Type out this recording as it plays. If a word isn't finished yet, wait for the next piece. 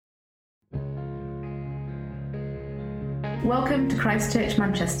Welcome to Christchurch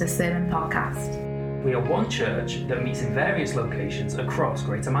Manchester Sermon Podcast. We are one church that meets in various locations across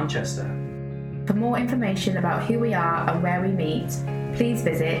Greater Manchester. For more information about who we are and where we meet, please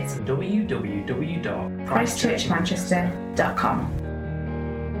visit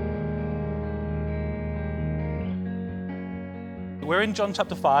www.christchurchmanchester.com. We're in John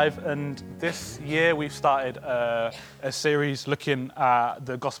chapter 5, and this year we've started a series looking at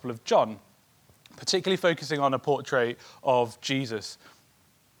the Gospel of John, particularly focusing on a portrait of Jesus.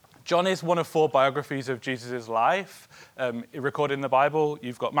 John is one of four biographies of Jesus' life recorded in the Bible.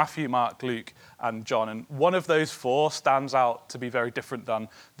 You've got Matthew, Mark, Luke, and John, and one of those four stands out to be very different than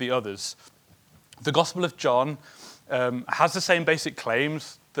the others. The Gospel of John has the same basic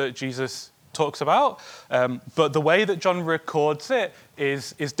claims that Jesus talks about, but the way that John records it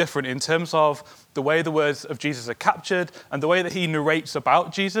is different in terms of the way the words of Jesus are captured, and the way that he narrates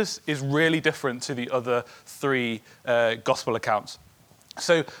about Jesus is really different to the other three gospel accounts.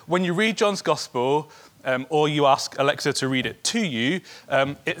 So when you read John's gospel, or you ask Alexa to read it to you,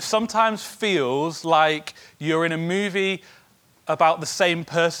 it sometimes feels like you're in a movie about the same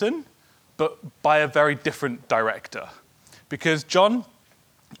person, but by a very different director. Because John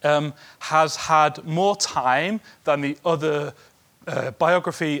has had more time than the other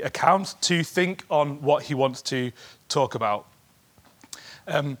biography accounts to think on what he wants to talk about.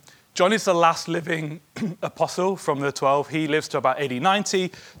 John is the last living apostle from the 12. He lives to about 80,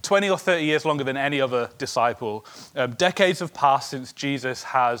 90, 20 or 30 years longer than any other disciple. Decades have passed since Jesus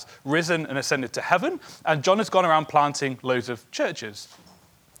has risen and ascended to heaven, and John has gone around planting loads of churches.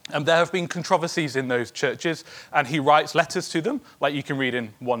 There have been controversies in those churches, and he writes letters to them, like you can read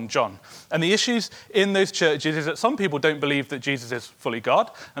in 1 John. And the issues in those churches is that some people don't believe that Jesus is fully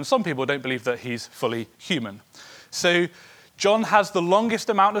God, and some people don't believe that he's fully human. So John has the longest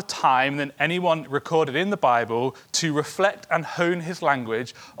amount of time than anyone recorded in the Bible to reflect and hone his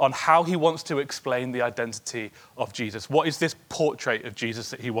language on how he wants to explain the identity of Jesus. What is this portrait of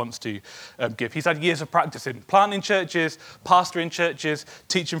Jesus that he wants to give? He's had years of practice in planting churches, pastoring churches,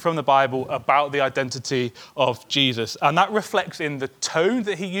 teaching from the Bible about the identity of Jesus. And that reflects in the tone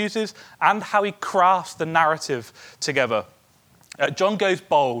that he uses and how he crafts the narrative together. John goes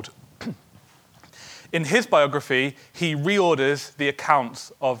bold. In his biography, he reorders the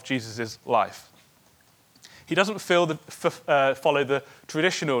accounts of Jesus' life. He doesn't follow the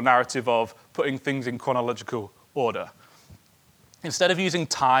traditional narrative of putting things in chronological order. Instead of using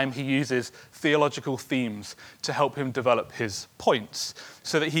time, he uses theological themes to help him develop his points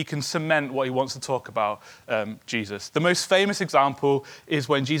so that he can cement what he wants to talk about Jesus. The most famous example is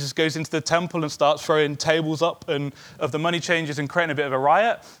when Jesus goes into the temple and starts throwing tables up and of the money changers and creating a bit of a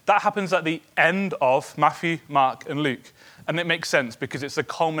riot. That happens at the end of Matthew, Mark, and Luke. And it makes sense because it's a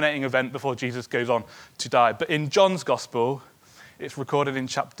culminating event before Jesus goes on to die. But in John's gospel, it's recorded in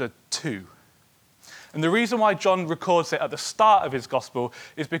chapter 2. And the reason why John records it at the start of his gospel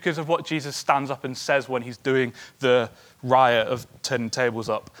is because of what Jesus stands up and says when he's doing the riot of turning tables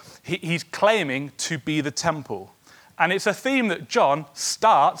up. He's claiming to be the temple. And it's a theme that John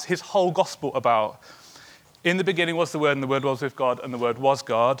starts his whole gospel about. In the beginning was the Word, and the Word was with God, and the Word was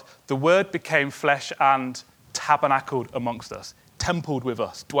God. The Word became flesh and tabernacled amongst us, templed with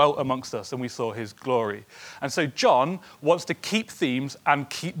us, dwelt amongst us, and we saw his glory. And so John wants to keep themes and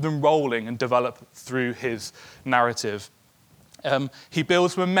keep them rolling and develop through his narrative. He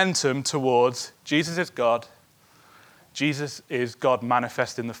builds momentum towards Jesus is God. Jesus is God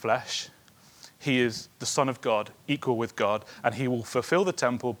manifest in the flesh. He is the Son of God, equal with God, and he will fulfill the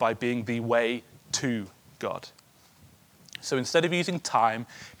temple by being the way to God. So instead of using time,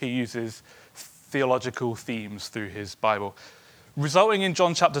 he uses theological themes through his Bible, resulting in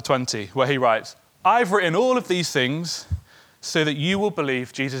John chapter 20, where he writes, I've written all of these things so that you will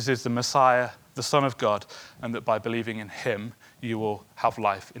believe Jesus is the Messiah, the Son of God, and that by believing in him, you will have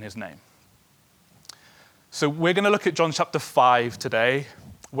life in his name. So we're going to look at John chapter 5 today,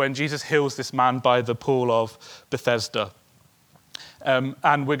 when Jesus heals this man by the pool of Bethesda.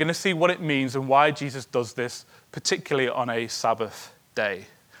 And we're going to see what it means and why Jesus does this, particularly on a Sabbath day.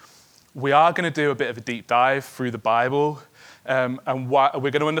 We are going to do a bit of a deep dive through the Bible, and we're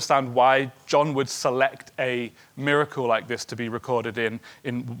going to understand why John would select a miracle like this to be recorded in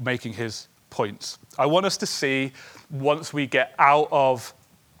making his points. I want us to see, once we get out of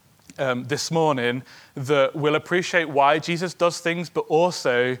this morning, that we'll appreciate why Jesus does things, but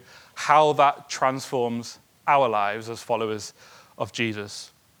also how that transforms our lives as followers of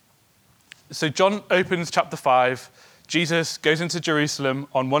Jesus. So John opens chapter 5. Jesus goes into Jerusalem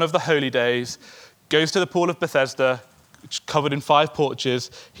on one of the holy days, goes to the pool of Bethesda, which is covered in 5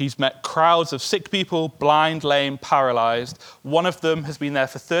 porches. He's met crowds of sick people, blind, lame, paralyzed. One of them has been there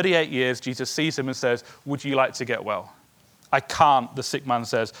for 38 years. Jesus sees him and says, "Would you like to get well?" "I can't," the sick man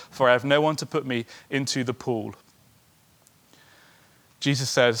says, "for I have no one to put me into the pool." Jesus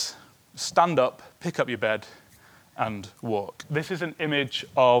says, "Stand up, pick up your bed, and walk." This is an image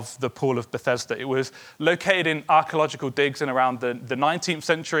of the Pool of Bethesda. It was located in archaeological digs in around the 19th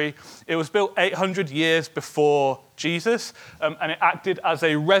century. It was built 800 years before Jesus, and it acted as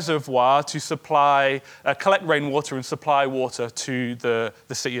a reservoir to collect rainwater and supply water to the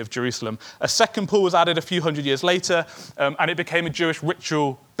city of Jerusalem. A second pool was added a few hundred years later, and it became a Jewish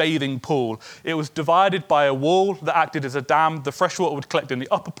ritual bathing pool. It was divided by a wall that acted as a dam. The fresh water would collect in the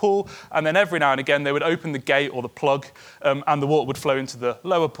upper pool, and then every now and again they would open the gate or the plug, and the water would flow into the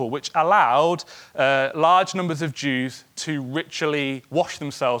lower pool, which allowed large numbers of Jews to ritually wash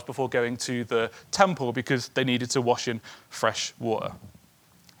themselves before going to the temple because they needed to wash in fresh water.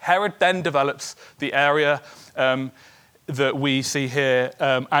 Herod then develops the area that we see here,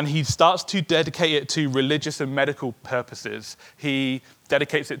 and he starts to dedicate it to religious and medical purposes. He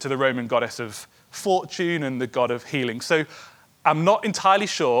dedicates it to the Roman goddess of fortune and the god of healing. So I'm not entirely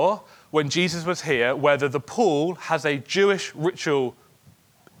sure when Jesus was here whether the pool has a Jewish ritual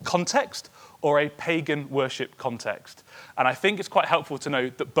context or a pagan worship context. And I think it's quite helpful to know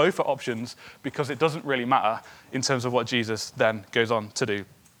that both are options because it doesn't really matter in terms of what Jesus then goes on to do.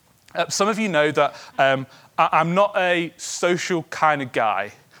 Some of you know that I'm not a social kind of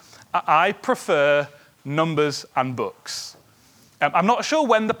guy. I prefer numbers and books. I'm not sure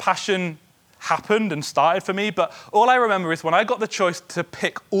when the passion happened and started for me, but all I remember is when I got the choice to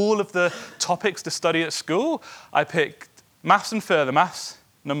pick all of the topics to study at school, I picked maths and further maths,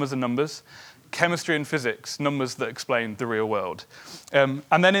 numbers and numbers, chemistry and physics, numbers that explain the real world. And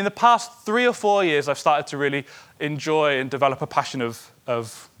then in the past 3 or 4 years, I've started to really enjoy and develop a passion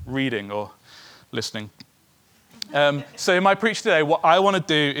of reading or listening. So in my preach today, what I want to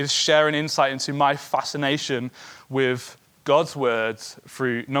do is share an insight into my fascination with God's words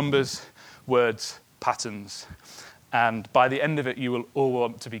through numbers, words, patterns. And by the end of it, you will all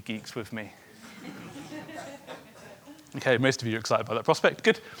want to be geeks with me. Okay, most of you are excited by that prospect.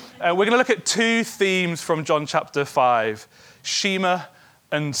 Good. We're going to look at 2 themes from John chapter 5, Shema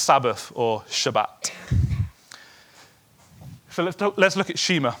and Sabbath, or Shabbat. So let's look at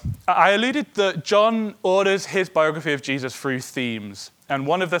Shema. I alluded that John orders his biography of Jesus through themes, and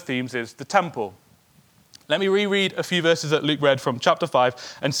one of the themes is the temple. Let me reread a few verses that Luke read from chapter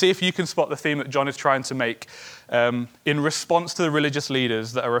 5 and see if you can spot the theme that John is trying to make in response to the religious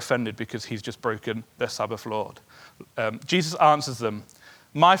leaders that are offended because he's just broken their Sabbath law. Jesus answers them,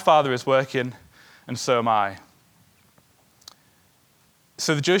 "My Father is working, and so am I."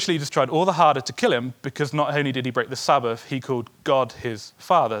 So the Jewish leaders tried all the harder to kill him because not only did he break the Sabbath, he called God his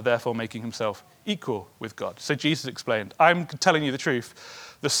Father, therefore making himself equal with God. So Jesus explained, "I'm telling you the truth.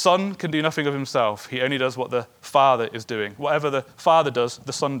 The Son can do nothing of himself. He only does what the Father is doing. Whatever the Father does,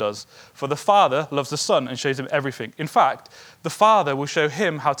 the Son does. For the Father loves the Son and shows him everything. In fact, the Father will show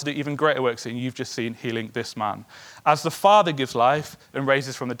him how to do even greater works than you've just seen healing this man. As the Father gives life and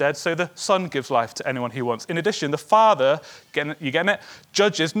raises from the dead, so the Son gives life to anyone he wants. In addition, the Father, you getting it,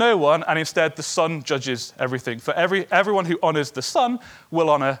 judges no one, and instead the Son judges everything. For everyone who honors the Son will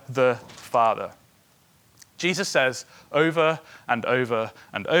honor the Father." Jesus says over and over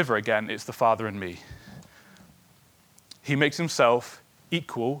and over again, it's the Father and me. He makes himself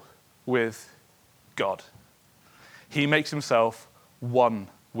equal with God. He makes himself one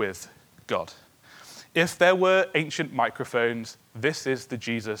with God. If there were ancient microphones, this is the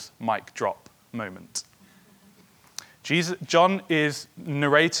Jesus mic drop moment. John is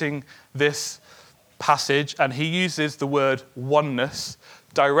narrating this passage, and he uses the word oneness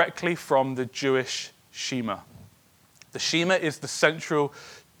directly from the Jewish Shema. The Shema is the central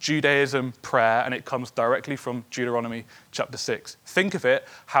Judaism prayer, and it comes directly from Deuteronomy chapter 6. Think of it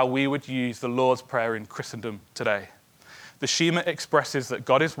how we would use the Lord's Prayer in Christendom today. The Shema expresses that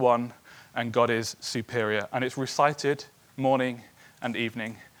God is one and God is superior, and it's recited morning and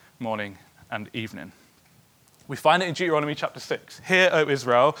evening, morning and evening. We find it in Deuteronomy chapter 6. "Hear, O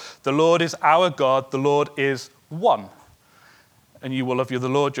Israel, the Lord is our God, the Lord is one. And you will love the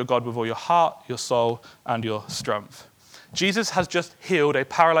Lord your God with all your heart, your soul, and your strength." Jesus has just healed a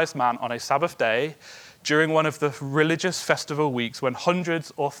paralyzed man on a Sabbath day during one of the religious festival weeks when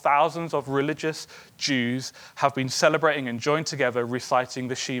hundreds or thousands of religious Jews have been celebrating and joined together reciting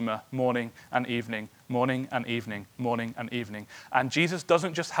the Shema morning and evening, morning and evening, morning and evening. And Jesus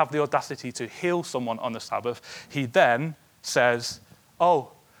doesn't just have the audacity to heal someone on the Sabbath. He then says,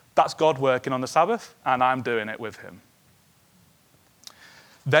 "Oh, that's God working on the Sabbath, and I'm doing it with him."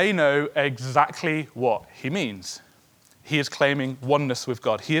 They know exactly what he means. He is claiming oneness with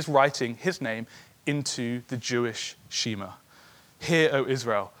God. He is writing his name into the Jewish Shema. Hear, O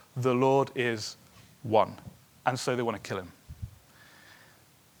Israel, the Lord is one. And so they want to kill him.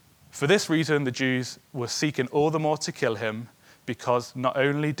 For this reason, the Jews were seeking all the more to kill him, because not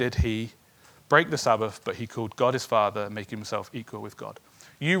only did he break the Sabbath, but he called God his Father, making himself equal with God.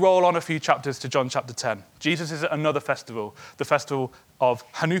 You roll on a few chapters to John chapter 10. Jesus is at another festival, the festival of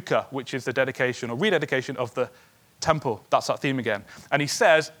Hanukkah, which is the dedication or rededication of the temple. That's that theme again. And he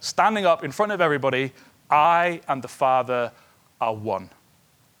says, standing up in front of everybody, I and the Father are one.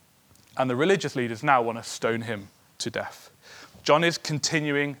 And the religious leaders now want to stone him to death. John is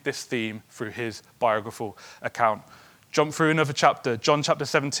continuing this theme through his biographical account. Jump through another chapter, John chapter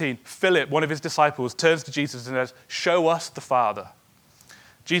 17. Philip, one of his disciples, turns to Jesus and says, show us the Father.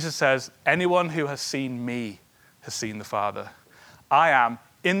 Jesus says, anyone who has seen me has seen the Father. I am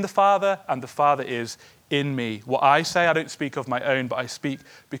in the Father, and the Father is in me. What I say, I don't speak of my own, but I speak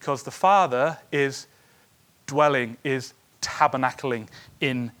because the Father is dwelling, is tabernacling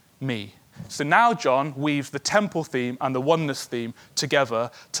in me. So now John weaves the temple theme and the oneness theme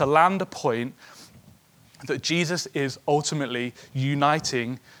together to land a point that Jesus is ultimately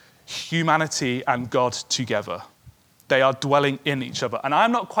uniting humanity and God together. They are dwelling in each other. And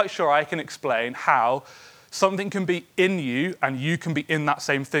I'm not quite sure I can explain how something can be in you and you can be in that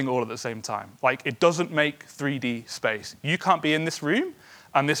same thing all at the same time. Like, it doesn't make 3D space. You can't be in this room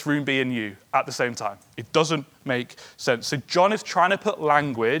and this room be in you at the same time. It doesn't make sense. So John is trying to put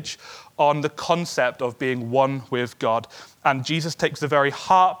language on the concept of being one with God. And Jesus takes the very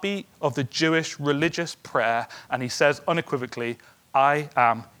heartbeat of the Jewish religious prayer and he says unequivocally, I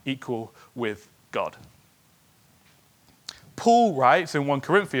am equal with God. Paul writes in 1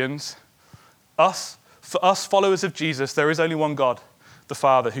 Corinthians, for us followers of Jesus, there is only one God, the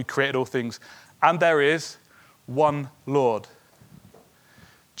Father, who created all things. And there is one Lord,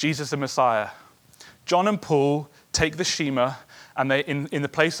 Jesus the Messiah. John and Paul take the Shema and they, in the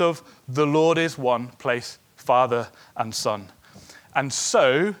place of the Lord is one, place Father and Son. And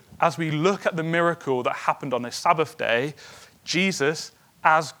so, as we look at the miracle that happened on a Sabbath day, Jesus,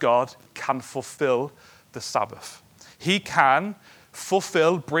 as God, can fulfill the Sabbath. He can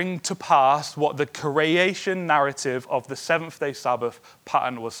fulfill, bring to pass what the creation narrative of the seventh-day Sabbath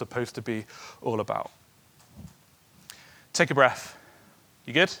pattern was supposed to be all about. Take a breath.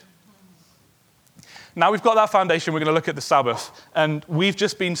 You good? Now we've got that foundation, we're going to look at the Sabbath. And we've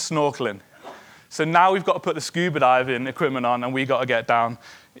just been snorkeling. So now we've got to put the scuba diving equipment on and we've got to get down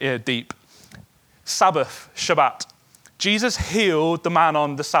deep. Sabbath, Shabbat. Jesus healed the man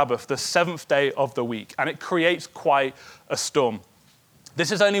on the Sabbath, the seventh day of the week, and it creates quite a storm.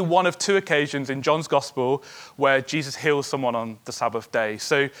 This is only one of two occasions in John's Gospel where Jesus heals someone on the Sabbath day.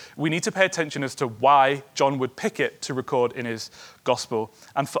 So we need to pay attention as to why John would pick it to record in his Gospel.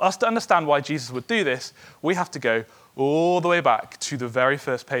 And for us to understand why Jesus would do this, we have to go all the way back to the very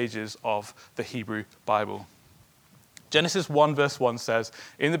first pages of the Hebrew Bible. Genesis 1 verse 1 says,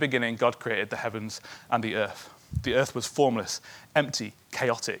 in the beginning God created the heavens and the earth. The earth was formless, empty,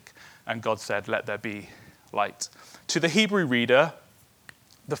 chaotic, and God said, let there be light. To the Hebrew reader,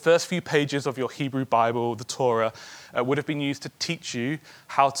 the first few pages of your Hebrew Bible, the Torah, would have been used to teach you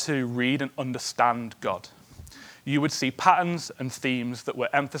how to read and understand God. You would see patterns and themes that were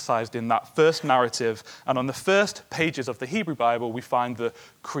emphasized in that first narrative, and on the first pages of the Hebrew Bible, we find the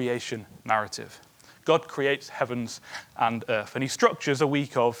creation narrative. God creates heavens and earth, and he structures a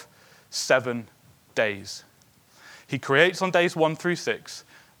week of 7 days. He creates on days 1 through 6,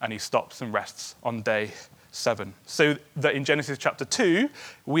 and he stops and rests on day 7. So that in Genesis chapter 2,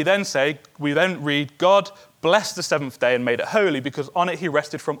 we then read, God blessed the seventh day and made it holy because on it he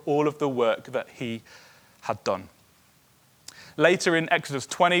rested from all of the work that he had done. Later in Exodus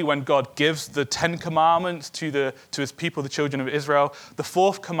 20, when God gives the 10 commandments to his people, the children of Israel, the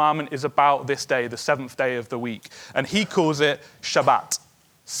fourth commandment is about this day, the seventh day of the week. And he calls it Shabbat,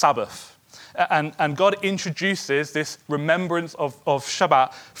 Sabbath. And God introduces this remembrance of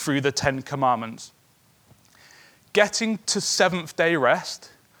Shabbat through the 10 commandments. Getting to seventh day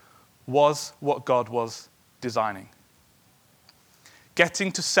rest was what God was designing.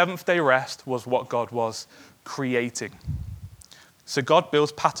 Getting to seventh day rest was what God was creating. So God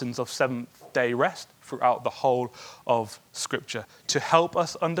builds patterns of seventh day rest throughout the whole of Scripture to help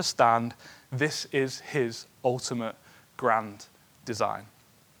us understand this is his ultimate grand design.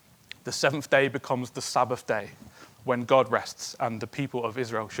 The seventh day becomes the Sabbath day when God rests and the people of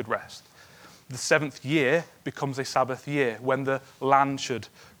Israel should rest. The seventh year becomes a Sabbath year when the land should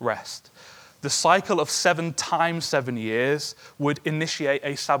rest. the cycle of 7 times 7 years would initiate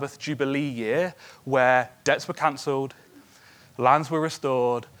a Sabbath Jubilee year where debts were cancelled, lands were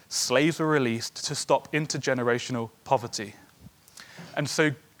restored, slaves were released to stop intergenerational poverty. And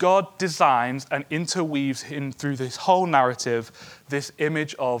so God designs and interweaves in through this whole narrative this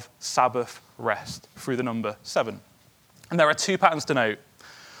image of Sabbath rest through the number 7. And there are 2 patterns to note.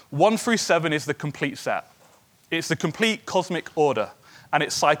 1 through 7 is the complete set. It's the complete cosmic order, and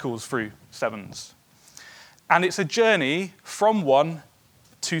it cycles through 7s. And it's a journey from 1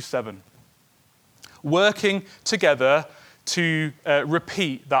 to 7, working together to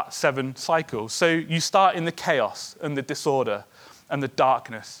repeat that 7 cycles. So you start in the chaos and the disorder and the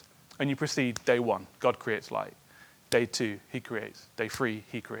darkness, and you proceed day 1, God creates light. Day 2, he creates. Day 3,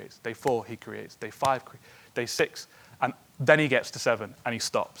 he creates. Day 4, he creates. Day 5, day 6, and then he gets to 7, and he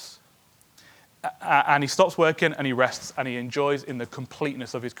stops. And he stops working, and he rests, and he enjoys in the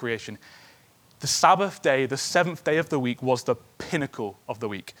completeness of his creation. The Sabbath day, the 7th day of the week, was the pinnacle of the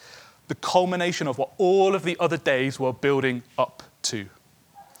week, the culmination of what all of the other days were building up to.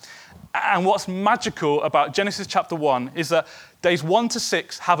 And what's magical about Genesis chapter 1 is that days 1 to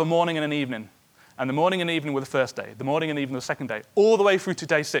 6 have a morning and an evening. And the morning and evening were the first day. The morning and evening were the second day, all the way through to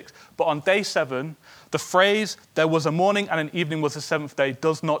day 6. But on day 7, the phrase, there was a morning and an evening was the 7th day,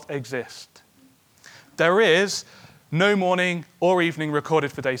 does not exist. There is no morning or evening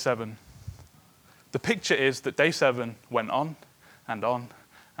recorded for day 7. The picture is that day 7 went on and on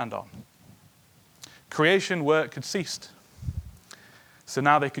and on. Creation work had ceased. So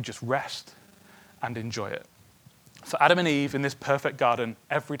now they could just rest and enjoy it. For Adam and Eve in this perfect garden,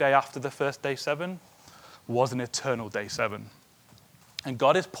 every day after the first day 7 was an eternal day 7. And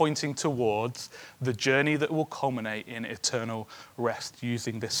God is pointing towards the journey that will culminate in eternal rest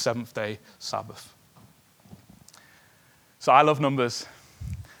using this 7th day Sabbath. So I love numbers,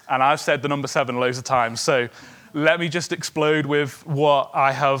 and I've said the number 7 loads of times. So let me just explode with what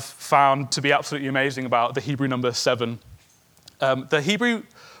I have found to be absolutely amazing about the Hebrew number 7. The Hebrew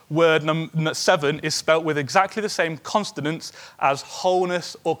word 7 is spelt with exactly the same consonants as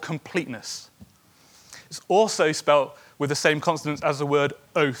wholeness or completeness. It's also spelt with the same consonants as the word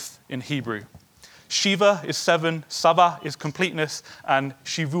oath in Hebrew. Shiva is 7, Sava is completeness, and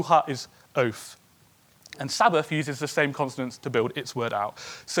Shivuha is oath. And Sabbath uses the same consonants to build its word out.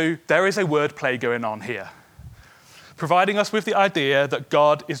 So there is a word play going on here, providing us with the idea that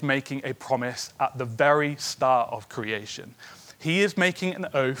God is making a promise at the very start of creation. He is making an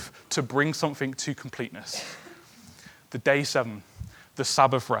oath to bring something to completeness. The day 7, the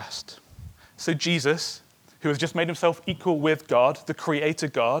Sabbath rest. So Jesus, who has just made himself equal with God, the creator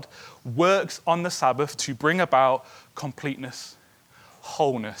God, works on the Sabbath to bring about completeness,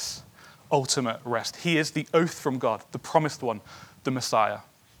 wholeness, ultimate rest. He is the oath from God, the promised one, the Messiah.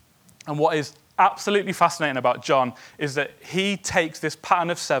 And what is absolutely fascinating about John is that he takes this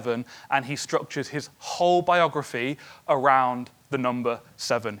pattern of 7 and he structures his whole biography around the number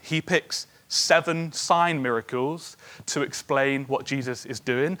 7. He picks 7 sign miracles to explain what Jesus is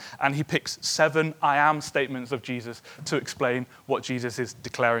doing, and he picks 7 I am statements of Jesus to explain what Jesus is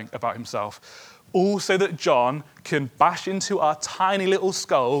declaring about himself. All so that John can bash into our tiny little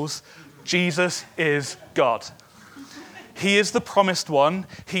skulls, Jesus is God. He is the promised one.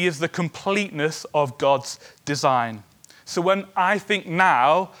 He is the completeness of God's design. So when I think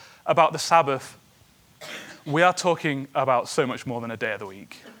now about the Sabbath, we are talking about so much more than a day of the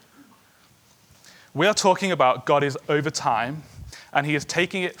week. We are talking about God is over time, and he is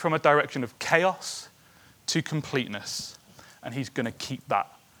taking it from a direction of chaos to completeness, and he's going to keep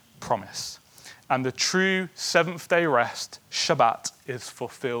that promise. And the true 7th day rest, Shabbat, is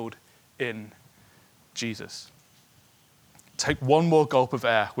fulfilled in Jesus. Take one more gulp of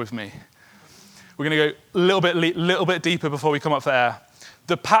air with me. We're going to go a little bit deeper before we come up for air.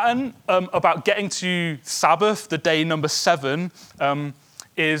 The pattern about getting to Sabbath, the day number 7,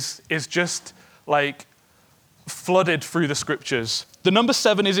 is just like flooded through the scriptures. The number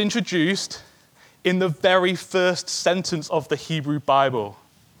 7 is introduced in the very first sentence of the Hebrew Bible.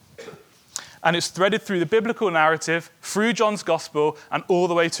 And it's threaded through the biblical narrative, through John's gospel, and all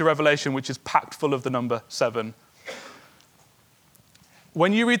the way to Revelation, which is packed full of the number 7.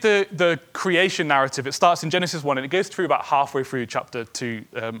 When you read the creation narrative, it starts in Genesis 1, and it goes through about halfway through chapter 2.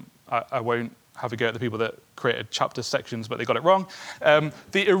 I won't have a go at the people that created chapter sections, but they got it wrong.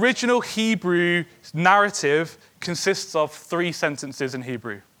 The original Hebrew narrative consists of 3 sentences in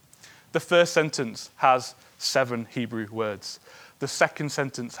Hebrew. The first sentence has 7 Hebrew words. The second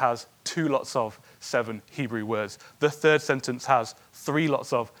sentence has 2 lots of 7 Hebrew words. The third sentence has 3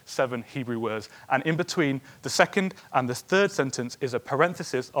 lots of 7 Hebrew words. And in between the second and the third sentence is a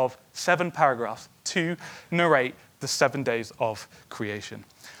parenthesis of 7 paragraphs to narrate the 7 days of creation.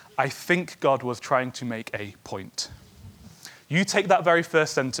 I think God was trying to make a point. You take that very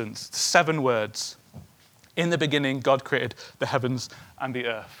first sentence, 7 words. In the beginning, God created the heavens and the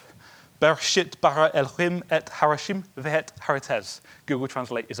earth. Bereshit bara Elohim et harashim ve'et harates. Google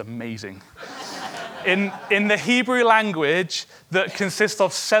Translate is amazing. In the Hebrew language that consists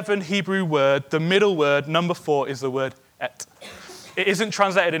of 7 Hebrew words, the middle word, number 4, is the word et. It isn't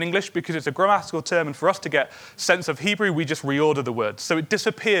translated in English because it's a grammatical term, and for us to get sense of Hebrew, we just reorder the words. So it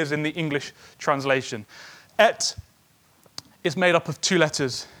disappears in the English translation. Et is made up of 2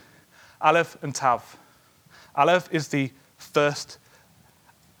 letters, Aleph and Tav. Aleph is the first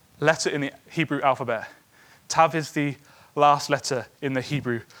letter in the Hebrew alphabet. Tav is the last letter in the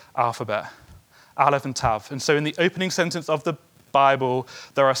Hebrew alphabet. Aleph and Tav. And so in the opening sentence of the Bible,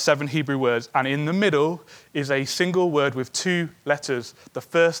 there are 7 Hebrew words, and in the middle is a single word with 2 letters, the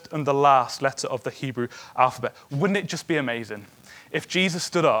first and the last letter of the Hebrew alphabet. Wouldn't it just be amazing if Jesus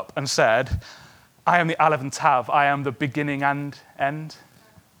stood up and said, I am the Aleph and Tav, I am the beginning and end?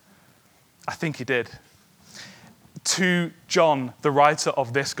 I think he did. To John, the writer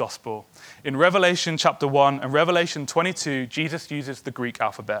of this gospel, in Revelation chapter 1 and Revelation 22, Jesus uses the Greek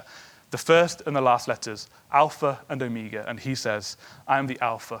alphabet, the first and the last letters, Alpha and Omega. And he says, I am the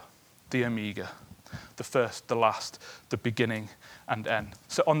Alpha, the Omega, the first, the last, the beginning and end.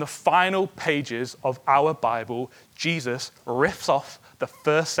 So on the final pages of our Bible, Jesus riffs off the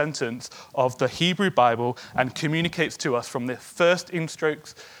first sentence of the Hebrew Bible and communicates to us from the first ink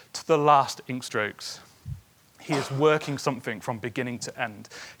strokes to the last ink strokes. He is working something from beginning to end.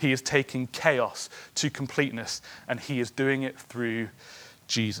 He is taking chaos to completeness, and he is doing it through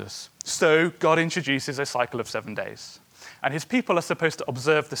Jesus. So God introduces a cycle of 7 days. And his people are supposed to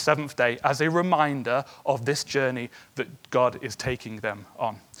observe the 7th day as a reminder of this journey that God is taking them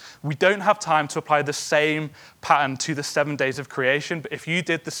on. We don't have time to apply the same pattern to the 7 days of creation, but if you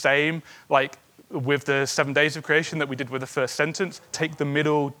did the same, like with the 7 days of creation that we did with the first sentence, take the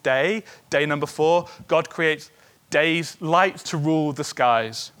middle day, day number 4, God creates days, lights to rule the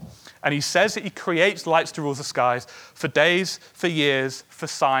skies. And he says that he creates lights to rule the skies for days, for years, for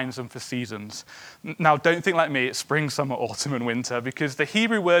signs, and for seasons. Now, don't think like me, it's spring, summer, autumn, and winter, because the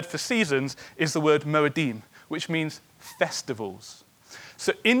Hebrew word for seasons is the word moedim, which means festivals.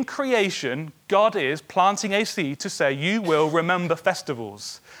 So in creation, God is planting a seed to say, you will remember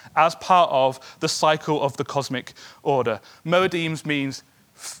festivals as part of the cycle of the cosmic order. Moedims means,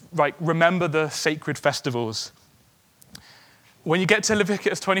 like, remember the sacred festivals. When you get to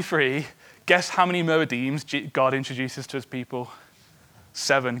Leviticus 23, guess how many Moedims God introduces to his people?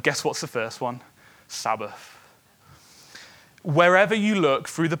 7. Guess what's the first one? Sabbath. Wherever you look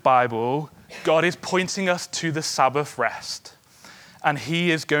through the Bible, God is pointing us to the Sabbath rest. And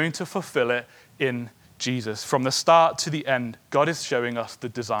he is going to fulfill it in Jesus. From the start to the end, God is showing us the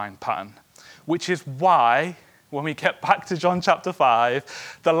design pattern, which is why, when we get back to John chapter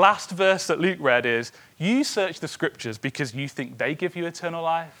 5, the last verse that Luke read is, you search the scriptures because you think they give you eternal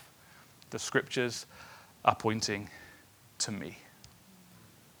life. The scriptures are pointing to me.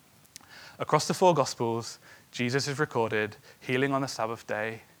 Across the 4 Gospels, Jesus is recorded healing on the Sabbath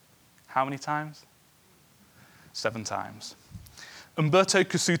day. How many times? 7 times. Umberto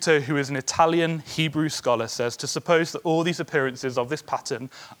Cassuto, who is an Italian Hebrew scholar, says to suppose that all these appearances of this pattern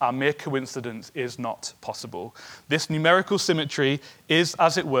are mere coincidence is not possible. This numerical symmetry is,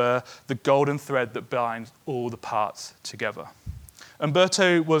 as it were, the golden thread that binds all the parts together.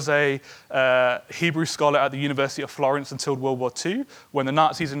 Umberto was a Hebrew scholar at the University of Florence until World War II. When the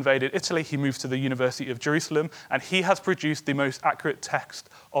Nazis invaded Italy, he moved to the University of Jerusalem, and he has produced the most accurate text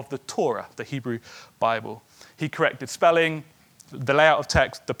of the Torah, the Hebrew Bible. He corrected spelling, the layout of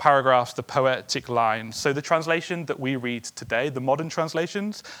text, the paragraphs, the poetic lines. So the translation that we read today, the modern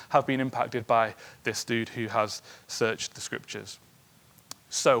translations, have been impacted by this dude who has searched the scriptures.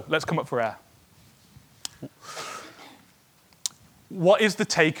 So let's come up for air. What is the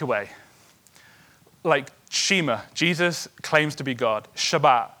takeaway? Like Shema, Jesus claims to be God.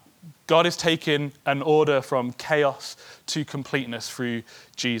 Shabbat, God is taking an order from chaos to completeness through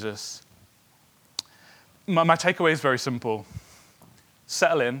Jesus. My takeaway is very simple.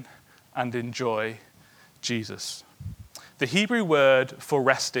 Settle in and enjoy Jesus. The Hebrew word for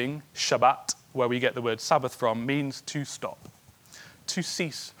resting, Shabbat, where we get the word Sabbath from, means to stop, to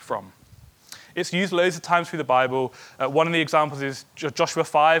cease from. It's used loads of times through the Bible. One of the examples is Joshua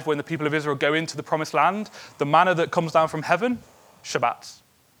 5, when the people of Israel go into the promised land. The manna that comes down from heaven, Shabbat.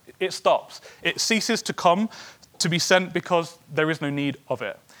 It stops. It ceases to come to be sent because there is no need of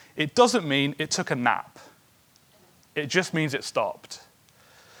it. It doesn't mean it took a nap. It just means it stopped.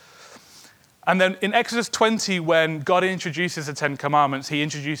 And then in Exodus 20, when God introduces the Ten Commandments, he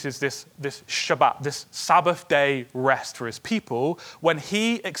introduces this Shabbat, this Sabbath day rest for his people. When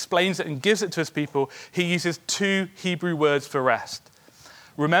he explains it and gives it to his people, he uses two Hebrew words for rest.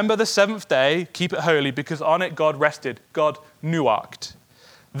 Remember the seventh day, keep it holy, because on it God rested. God nuaked.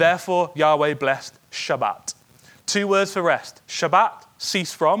 Therefore, Yahweh blessed Shabbat. Two words for rest. Shabbat,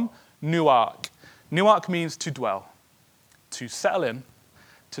 cease from, nuak. Nuak means to dwell, to settle in,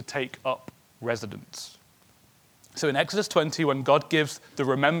 to take up residence. So in Exodus 20, when God gives the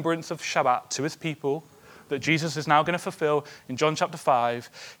remembrance of Shabbat to his people that Jesus is now going to fulfill in John chapter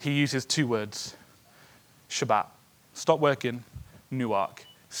 5, he uses two words. Shabbat, stop working, nuak,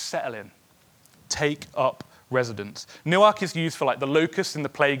 settle in, take up residence. Nuak is used for like the locusts in the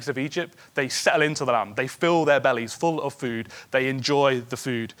plagues of Egypt. They settle into the land. They fill their bellies full of food. They enjoy the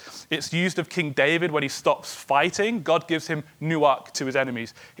food. It's used of King David when he stops fighting. God gives him nuak to his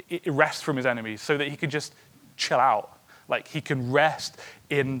enemies. It rests from his enemies so that he can just chill out. Like he can rest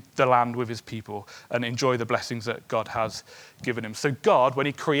in the land with his people and enjoy the blessings that God has given him. So God, when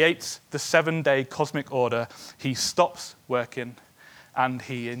he creates the 7-day cosmic order, he stops working and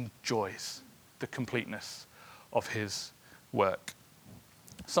he enjoys the completeness of his work.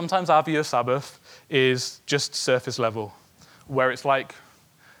 Sometimes our view of Sabbath is just surface level, where it's like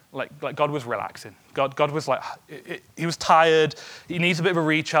God was relaxing. God was like, he was tired, he needs a bit of a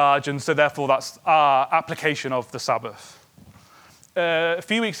recharge, and so therefore that's our application of the Sabbath. A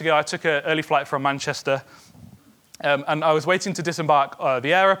few weeks ago, I took an early flight from Manchester, and I was waiting to disembark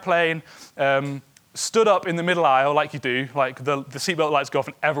the aeroplane, stood up in the middle aisle like you do, like the seatbelt lights go off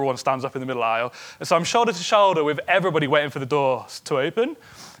and everyone stands up in the middle aisle. And so I'm shoulder to shoulder with everybody waiting for the doors to open,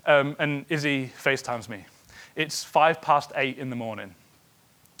 and Izzy FaceTimes me. It's 8:05 in the morning.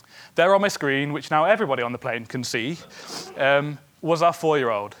 There on my screen, which now everybody on the plane can see, was our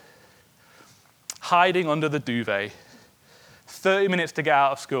 4-year-old hiding under the duvet. 30 minutes to get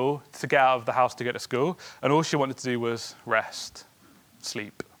out of school, to get out of the house to get to school, and all she wanted to do was rest,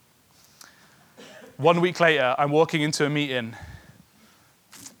 sleep. 1 week later, I'm walking into a meeting.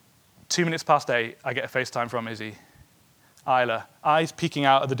 8:02, I get a FaceTime from Izzy. Isla, eyes peeking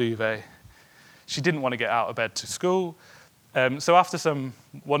out of the duvet. She didn't want to get out of bed to school. So after some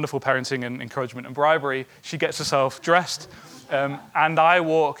wonderful parenting and encouragement and bribery, she gets herself dressed, and I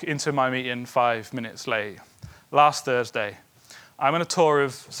walk into my meeting 5 minutes late. Last Thursday, I'm on a tour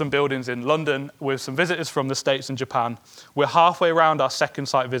of some buildings in London with some visitors from the States and Japan. We're halfway around our second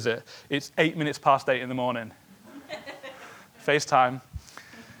site visit. It's 8:08 in the morning. FaceTime.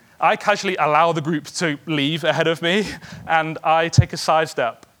 I casually allow the group to leave ahead of me, and I take a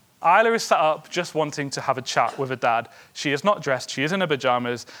sidestep. Isla is sat up just wanting to have a chat with her dad. She is not dressed, she is in her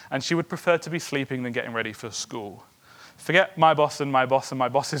pajamas, and she would prefer to be sleeping than getting ready for school. Forget my boss and my boss and my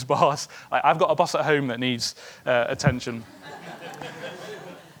boss's boss. I've got a boss at home that needs attention.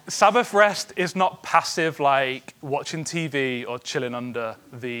 Sabbath rest is not passive like watching TV or chilling under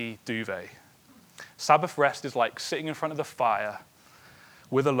the duvet. Sabbath rest is like sitting in front of the fire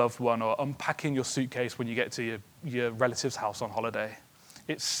with a loved one or unpacking your suitcase when you get to your relative's house on holiday.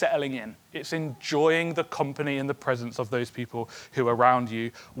 It's settling in. It's enjoying the company and the presence of those people who are around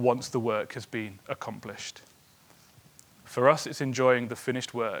you once the work has been accomplished. For us, it's enjoying the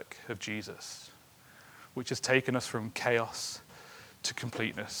finished work of Jesus, which has taken us from chaos to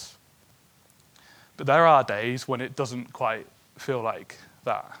completeness. But there are days when it doesn't quite feel like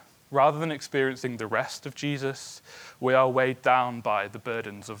that. Rather than experiencing the rest of Jesus, we are weighed down by the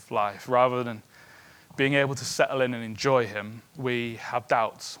burdens of life. Rather than being able to settle in and enjoy him, we have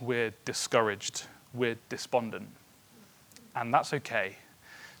doubts, we're discouraged, we're despondent. And that's okay,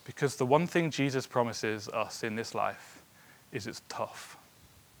 because the one thing Jesus promises us in this life is it's tough.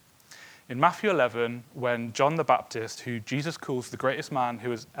 In Matthew 11, when John the Baptist, who Jesus calls the greatest man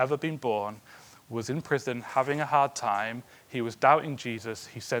who has ever been born, was in prison having a hard time, he was doubting Jesus,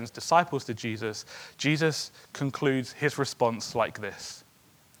 he sends disciples to Jesus. Jesus concludes his response like this: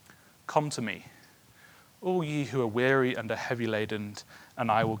 "Come to me, all ye who are weary and are heavy laden, and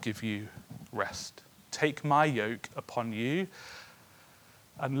I will give you rest. Take my yoke upon you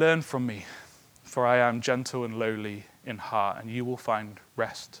and learn from me, for I am gentle and lowly in heart, and you will find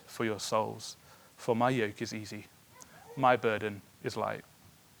rest for your souls. For my yoke is easy, my burden is light."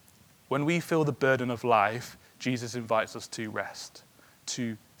 When we feel the burden of life, Jesus invites us to rest,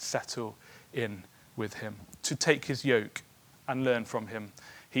 to settle in with him, to take his yoke and learn from him.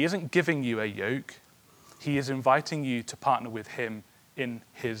 He isn't giving you a yoke, he is inviting you to partner with him in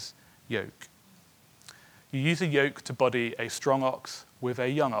his yoke. You use a yoke to body a strong ox with a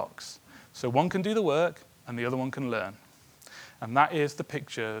young ox. So one can do the work and the other one can learn. And that is the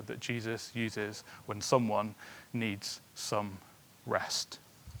picture that Jesus uses when someone needs some rest.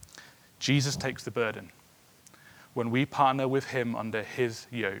 Jesus takes the burden. When we partner with him under his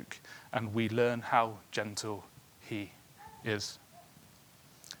yoke and we learn how gentle he is.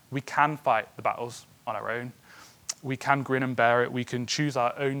 We can fight the battles on our own. We can grin and bear it. We can choose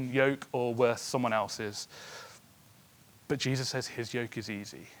our own yoke or worse, someone else's. But Jesus says his yoke is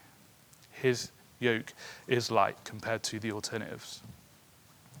easy. His yoke is light compared to the alternatives.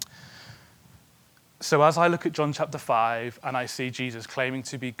 So as I look at John chapter 5 and I see Jesus claiming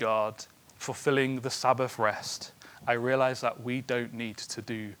to be God, fulfilling the Sabbath rest, I realize that we don't need to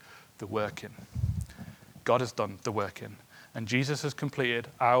do the working. God has done the working. And Jesus has completed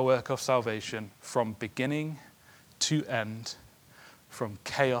our work of salvation from beginning to end, from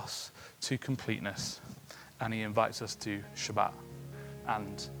chaos to completeness. And he invites us to Shabbat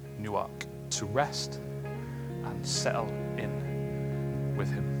and Nuak, to rest and settle in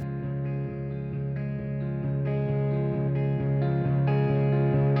with him.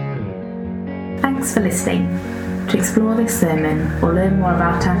 Thanks for listening. To explore this sermon or learn more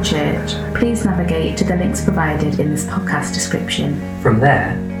about our church, please navigate to the links provided in this podcast description. From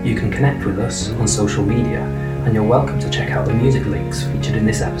there, you can connect with us on social media, and you're welcome to check out the music links featured in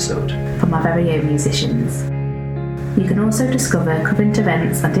this episode from our very own musicians. You can also discover current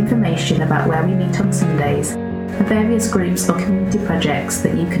events and information about where we meet on Sundays and various groups or community projects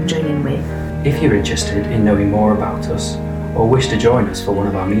that you can join in with. If you're interested in knowing more about us or wish to join us for one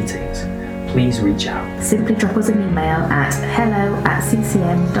of our meetings, please reach out. Simply drop us an email at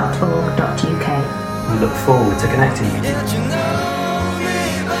hello@ccm.org.uk. We look forward to connecting with you.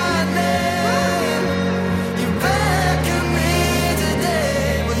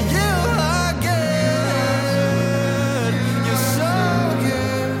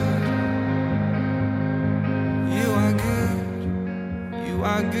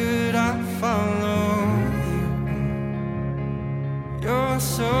 Good, I follow you. You're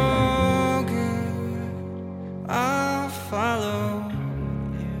so good, I follow.